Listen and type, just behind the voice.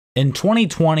In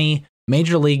 2020,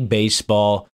 Major League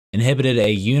Baseball inhibited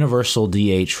a universal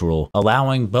DH rule,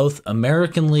 allowing both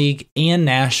American League and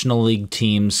National League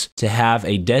teams to have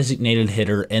a designated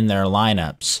hitter in their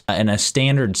lineups. In a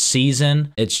standard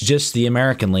season, it's just the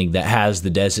American League that has the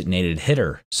designated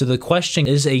hitter. So the question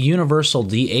is, a universal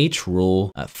DH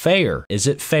rule fair? Is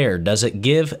it fair? Does it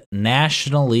give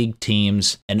National League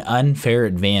teams an unfair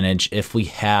advantage if we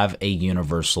have a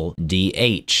universal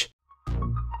DH?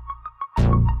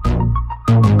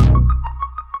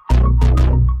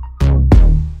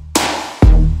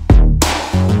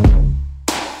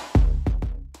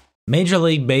 Major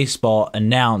League Baseball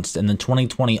announced in the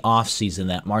 2020 offseason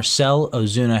that Marcell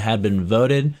Ozuna had been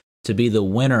voted to be the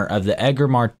winner of the Edgar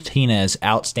Martinez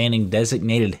Outstanding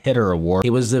Designated Hitter Award. He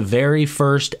was the very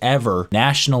first ever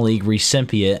National League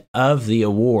recipient of the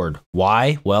award.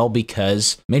 Why? Well,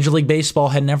 because Major League Baseball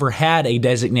had never had a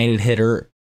designated hitter,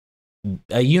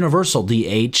 a universal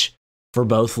DH, for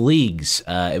both leagues.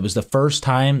 It was the first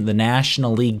time the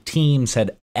National League teams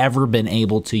had ever been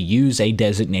able to use a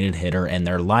designated hitter in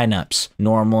their lineups.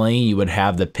 Normally, you would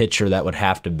have the pitcher that would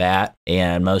have to bat,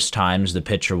 and most times the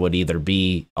pitcher would either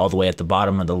be all the way at the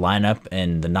bottom of the lineup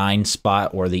in the 9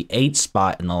 spot or the 8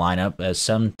 spot in the lineup, as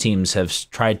some teams have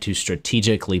tried to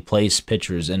strategically place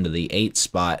pitchers into the 8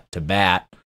 spot to bat,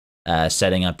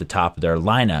 setting up the top of their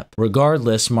lineup.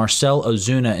 Regardless, Marcell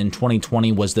Ozuna in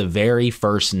 2020 was the very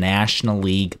first National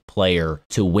League player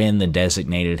to win the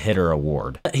Designated Hitter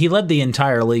Award. He led the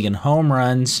entire league in home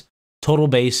runs, total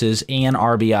bases, and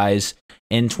RBIs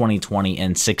in 2020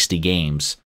 in 60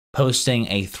 games, posting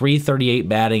a .338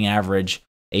 batting average,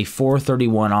 a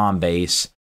 .431 on base,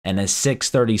 and a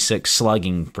 .636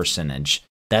 slugging percentage.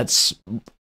 That's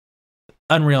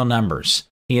unreal numbers.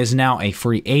 He is now a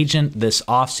free agent this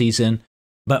offseason,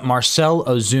 but Marcell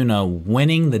Ozuna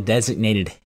winning the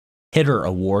Designated Hitter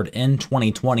Award in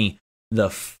 2020, the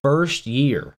first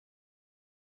year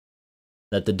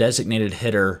that the designated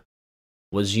hitter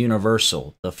was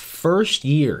universal, the first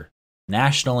year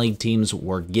National League teams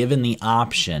were given the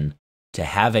option to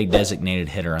have a designated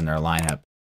hitter in their lineup.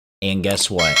 And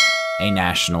guess what? A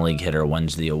National League hitter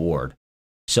wins the award.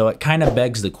 So it kind of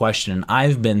begs the question, and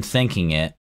I've been thinking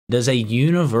it, does a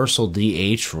universal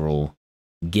DH rule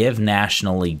give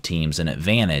National League teams an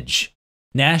advantage?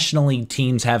 National League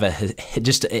teams have a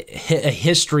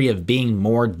history of being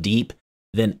more deep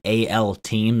than AL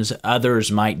teams.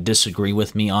 Others might disagree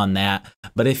with me on that.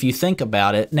 But if you think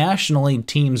about it, National League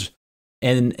teams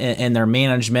and their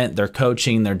management, their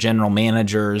coaching, their general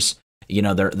managers, you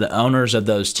know, the owners of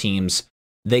those teams,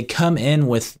 they come in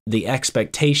with the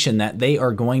expectation that they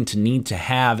are going to need to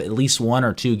have at least 1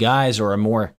 or 2 guys or a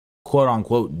more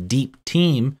quote-unquote deep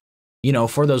team, you know,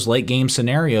 for those late game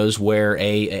scenarios where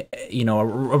a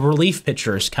relief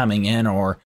pitcher is coming in,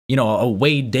 or, you know, a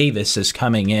Wade Davis is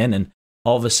coming in and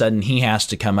all of a sudden he has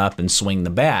to come up and swing the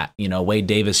bat. You know, Wade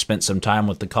Davis spent some time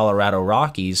with the Colorado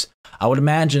Rockies. I would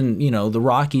imagine, you know, the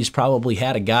Rockies probably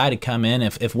had a guy to come in.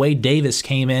 If Wade Davis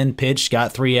came in, pitched,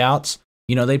 got 3 outs,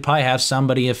 you know, they'd probably have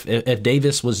somebody, if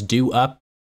Davis was due up,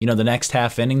 you know, the next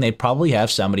half inning, they'd probably have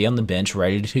somebody on the bench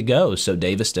ready to go, so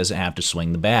Davis doesn't have to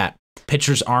swing the bat.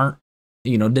 Pitchers aren't,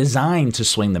 you know, designed to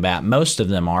swing the bat. Most of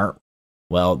them aren't.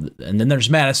 Well, and then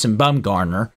there's Madison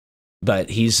Bumgarner,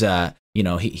 but he's, you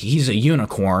know, he's a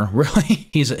unicorn, really.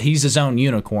 He's his own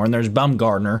unicorn. There's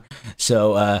Bumgarner.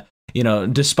 So, you know,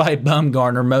 despite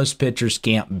Bumgarner, most pitchers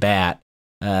can't bat.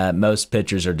 Most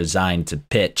pitchers are designed to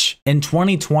pitch. In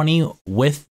 2020,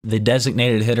 with the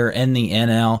designated hitter in the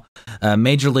NL,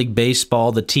 Major League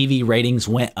Baseball, the TV ratings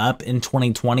went up in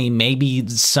 2020. Maybe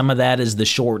some of that is the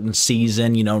shortened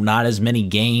season, you know, not as many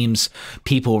games,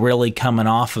 people really coming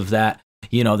off of that,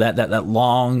 you know, that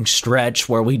long stretch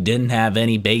where we didn't have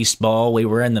any baseball. We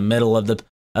were in the middle of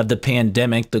the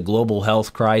pandemic, the global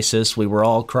health crisis. We were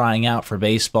all crying out for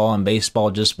baseball, and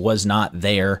baseball just was not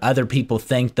there. Other people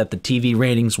think that the TV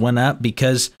ratings went up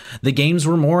because the games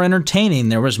were more entertaining.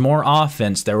 There was more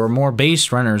offense. There were more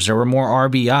base runners. There were more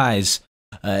RBIs.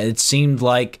 It seemed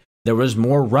like there was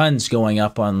more runs going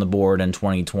up on the board in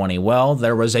 2020. Well,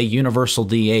 there was a universal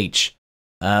DH.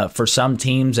 For some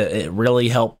teams, it really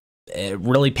helped. It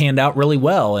really panned out really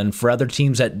well, and for other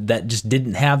teams that just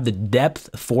didn't have the depth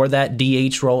for that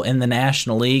DH role in the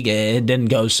National League, it didn't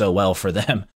go so well for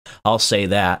them. I'll say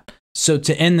that. So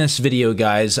to end this video,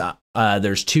 guys,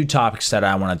 there's 2 topics that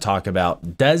I want to talk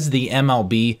about. Does the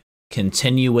MLB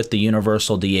continue with the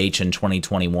universal DH in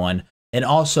 2021? And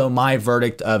also my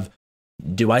verdict of,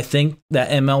 do I think that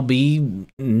MLB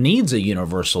needs a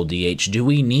universal DH? Do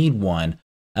we need one?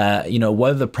 You know,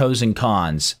 what are the pros and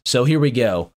cons? So here we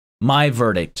go. My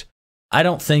verdict. I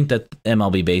don't think that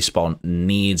MLB baseball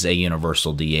needs a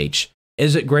universal DH.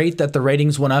 Is it great that the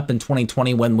ratings went up in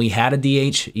 2020 when we had a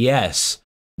DH? Yes.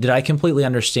 Did I completely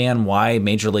understand why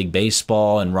Major League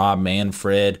Baseball and Rob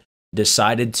Manfred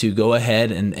decided to go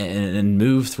ahead and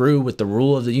move through with the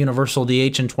rule of the universal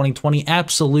DH in 2020?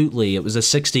 Absolutely. It was a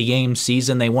 60-game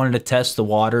season. They wanted to test the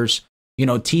waters. You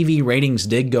know, TV ratings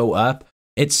did go up.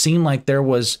 It seemed like there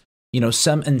was, you know,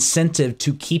 some incentive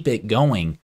to keep it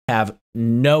going. Have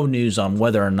no news on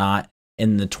whether or not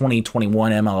in the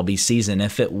 2021 MLB season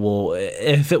if it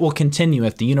will continue,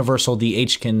 if the universal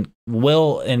DH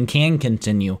will and can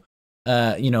continue.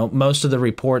 You know, most of the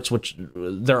reports, which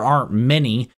there aren't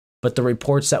many, but the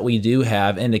reports that we do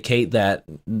have indicate that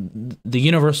the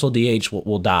universal DH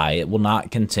will die. It will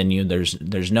not continue.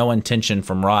 There's no intention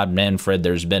from Rod Manfred.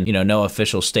 There's been, you know, no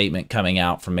official statement coming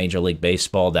out from Major League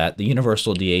Baseball that the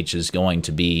universal DH is going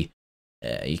to be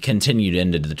continued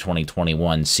into the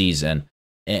 2021 season.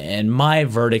 And my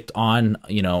verdict on,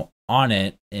 you know, on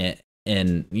it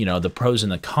and, you know, the pros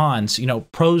and the cons, you know,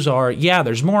 pros are, yeah,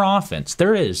 there's more offense.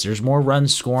 There's more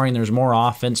runs scoring. There's more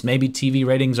offense. Maybe TV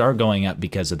ratings are going up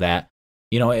because of that.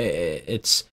 You know,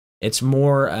 it's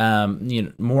more, you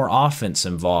know, more offense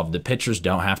involved. The pitchers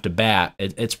don't have to bat.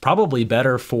 It's probably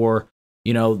better for,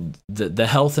 you know, the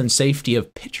health and safety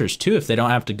of pitchers too, if they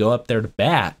don't have to go up there to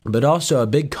bat. But also a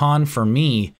big con for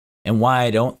me, and why I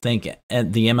don't think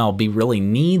the MLB really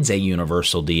needs a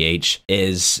universal DH,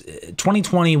 is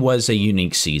 2020 was a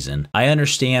unique season. I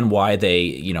understand why they,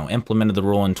 you know, implemented the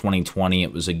rule in 2020.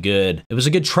 It was a good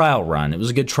trial run. It was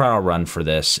a good trial run for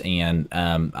this, and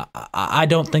I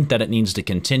don't think that it needs to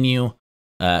continue.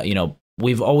 You know,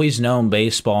 we've always known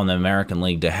baseball in the American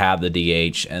League to have the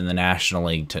DH and the National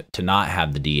League to not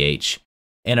have the DH.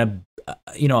 And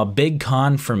a big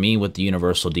con for me with the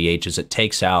universal DH is it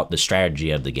takes out the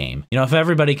strategy of the game. You know, if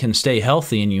everybody can stay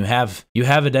healthy and you have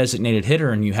a designated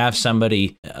hitter and you have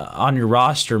somebody on your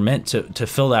roster meant to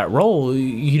fill that role,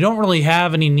 you don't really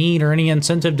have any need or any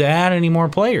incentive to add any more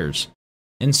players.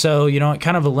 And so, you know, it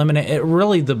kind of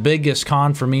really the biggest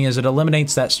con for me is it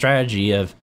eliminates that strategy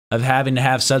of having to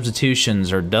have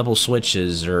substitutions or double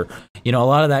switches, or, you know, a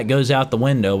lot of that goes out the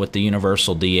window with the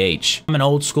universal DH. I'm an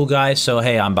old school guy, so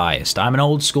hey, I'm biased. I'm an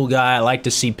old school guy. I like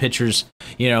to see pitchers,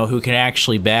 you know, who can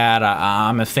actually bat.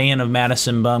 I'm a fan of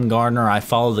Madison Bumgarner. I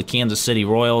follow the Kansas City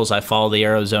Royals. I follow the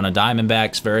Arizona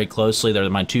Diamondbacks very closely. They're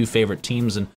my two favorite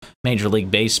teams in Major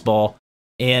League Baseball.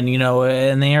 And, you know,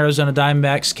 in the Arizona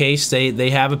Diamondbacks case, they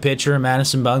have a pitcher,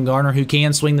 Madison Bumgarner, who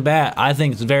can swing the bat. I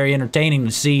think it's very entertaining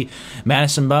to see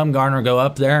Madison Bumgarner go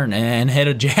up there and hit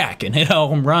a jack and hit a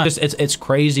home run. It's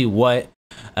crazy what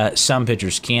some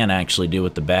pitchers can actually do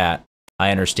with the bat.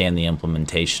 I understand the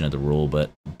implementation of the rule,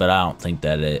 but I don't think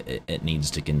that it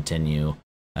needs to continue.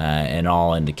 And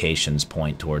all indications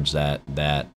point towards that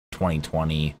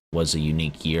 2020 was a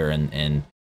unique year, and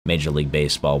Major League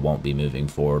Baseball won't be moving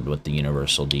forward with the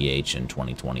universal DH in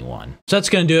 2021. So that's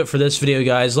going to do it for this video,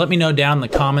 guys. Let me know down in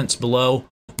the comments below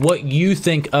what you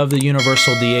think of the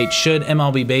universal DH. Should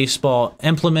MLB Baseball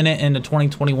implement it into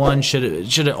 2021? Should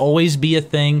it always be a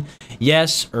thing?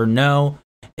 Yes or no?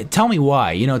 Tell me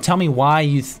why. You know, tell me why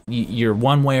you're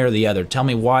one way or the other. Tell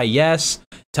me why yes.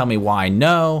 Tell me why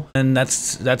no. And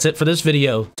that's it for this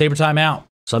video. Taper time out.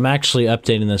 So I'm actually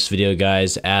updating this video,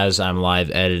 guys, as I'm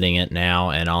live editing it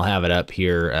now, and I'll have it up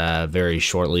here very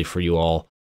shortly for you all.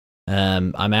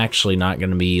 I'm actually not going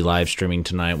to be live streaming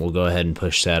tonight. We'll go ahead and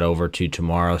push that over to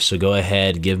tomorrow. So go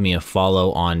ahead, give me a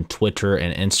follow on Twitter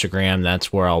and Instagram.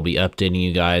 That's where I'll be updating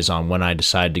you guys on when I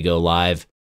decide to go live.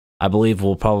 I believe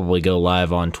we'll probably go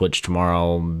live on Twitch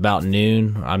tomorrow about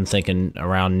noon. I'm thinking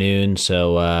around noon,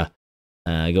 so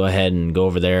go ahead and go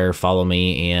over there, follow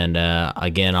me, and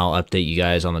again, I'll update you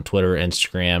guys on the Twitter,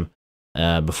 Instagram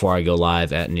before I go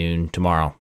live at noon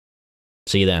tomorrow.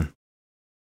 See you then.